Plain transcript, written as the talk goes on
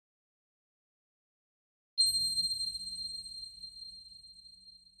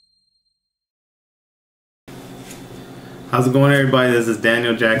How's it going, everybody? This is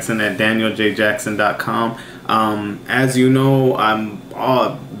Daniel Jackson at danieljjackson.com. As you know,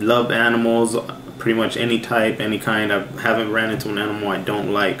 I love animals, pretty much any type, any kind. I haven't ran into an animal I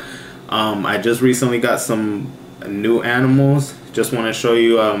don't like. I just recently got some new animals. Just want to show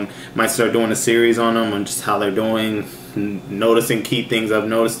you. Might start doing a series on them and just how they're doing, noticing key things I've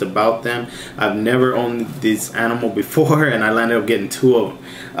noticed about them. I've never owned this animal before, and I landed up getting two of them.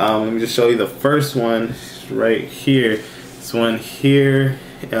 Let me just show you the first one right here. This one here,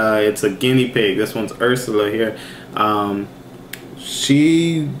 it's a guinea pig. This one's Ursala here.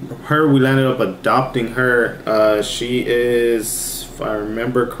 We landed up adopting her. She is, if I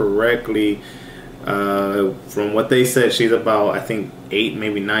remember correctly, from what they said, she's about, I think, 8,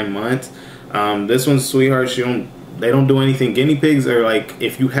 maybe 9 months. This one's sweetheart. They don't do anything. Guinea pigs are like,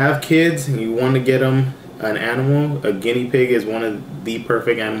 if you have kids and you want to get them an animal, a guinea pig is one of the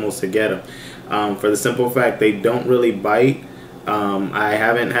perfect animals to get them. For the simple fact they don't really bite. I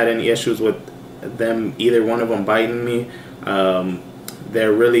haven't had any issues with them, either one of them biting me.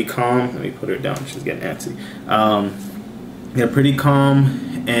 They're really calm. Let me put her down, she's getting antsy. They're pretty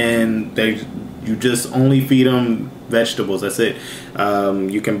calm, and you just only feed them vegetables. That's it.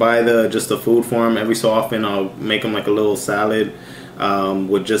 You can buy just the food for them. Every so often I'll make them like a little salad.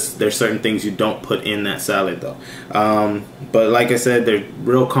 There's certain things you don't put in that salad though. But like I said, they're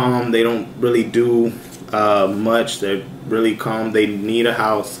real calm. They don't really do much. They're really calm. They need a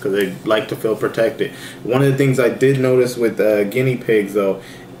house because they like to feel protected. One of the things I did notice with guinea pigs though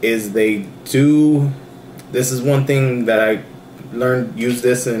is this is one thing that I learned, use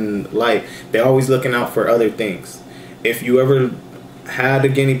this in life. They're always looking out for other things. If you ever had a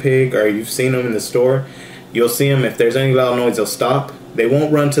guinea pig or you've seen them in the store, you'll see them, if there's any loud noise, they'll stop. They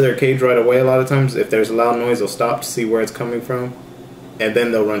won't run to their cage right away a lot of times. If there's a loud noise, they'll stop to see where it's coming from, and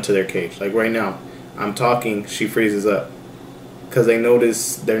then they'll run to their cage. Like right now, I'm talking, she freezes up. Because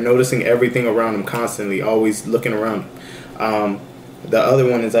they're noticing everything around them constantly, always looking around them. The other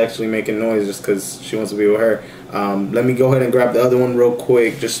one is actually making noise just because she wants to be with her. Let me go ahead and grab the other one real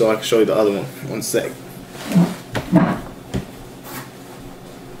quick just so I can show you the other one. One sec.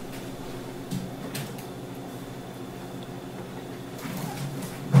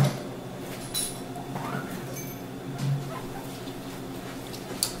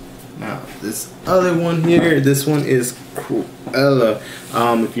 Now, this other one here, this one is Cruela.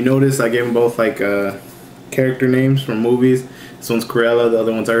 If you notice, I gave them both like character names from movies. This one's Cruella, the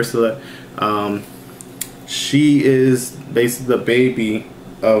other one's Ursula. She is basically the baby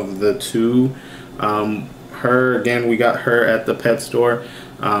of the two. Again, we got her at the pet store.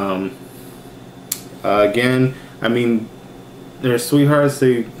 Again, I mean, they're sweethearts.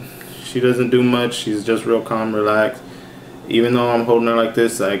 She doesn't do much. She's just real calm, relaxed. Even though I'm holding her like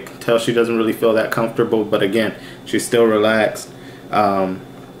this, I can tell she doesn't really feel that comfortable, but again, she's still relaxed.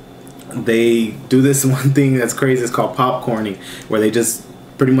 They do this one thing that's crazy. It's called popcorning, where they just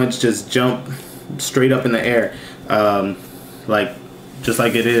pretty much just jump straight up in the air, just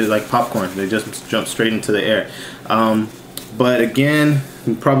like it is like popcorn. They just jump straight into the air. But again,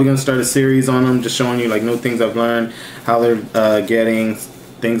 I'm probably gonna start a series on them, just showing you like new things I've learned, how they're getting,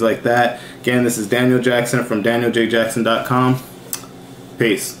 things like that. Again, this is Daniel Jackson from danieljjackson.com.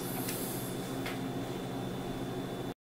 Peace.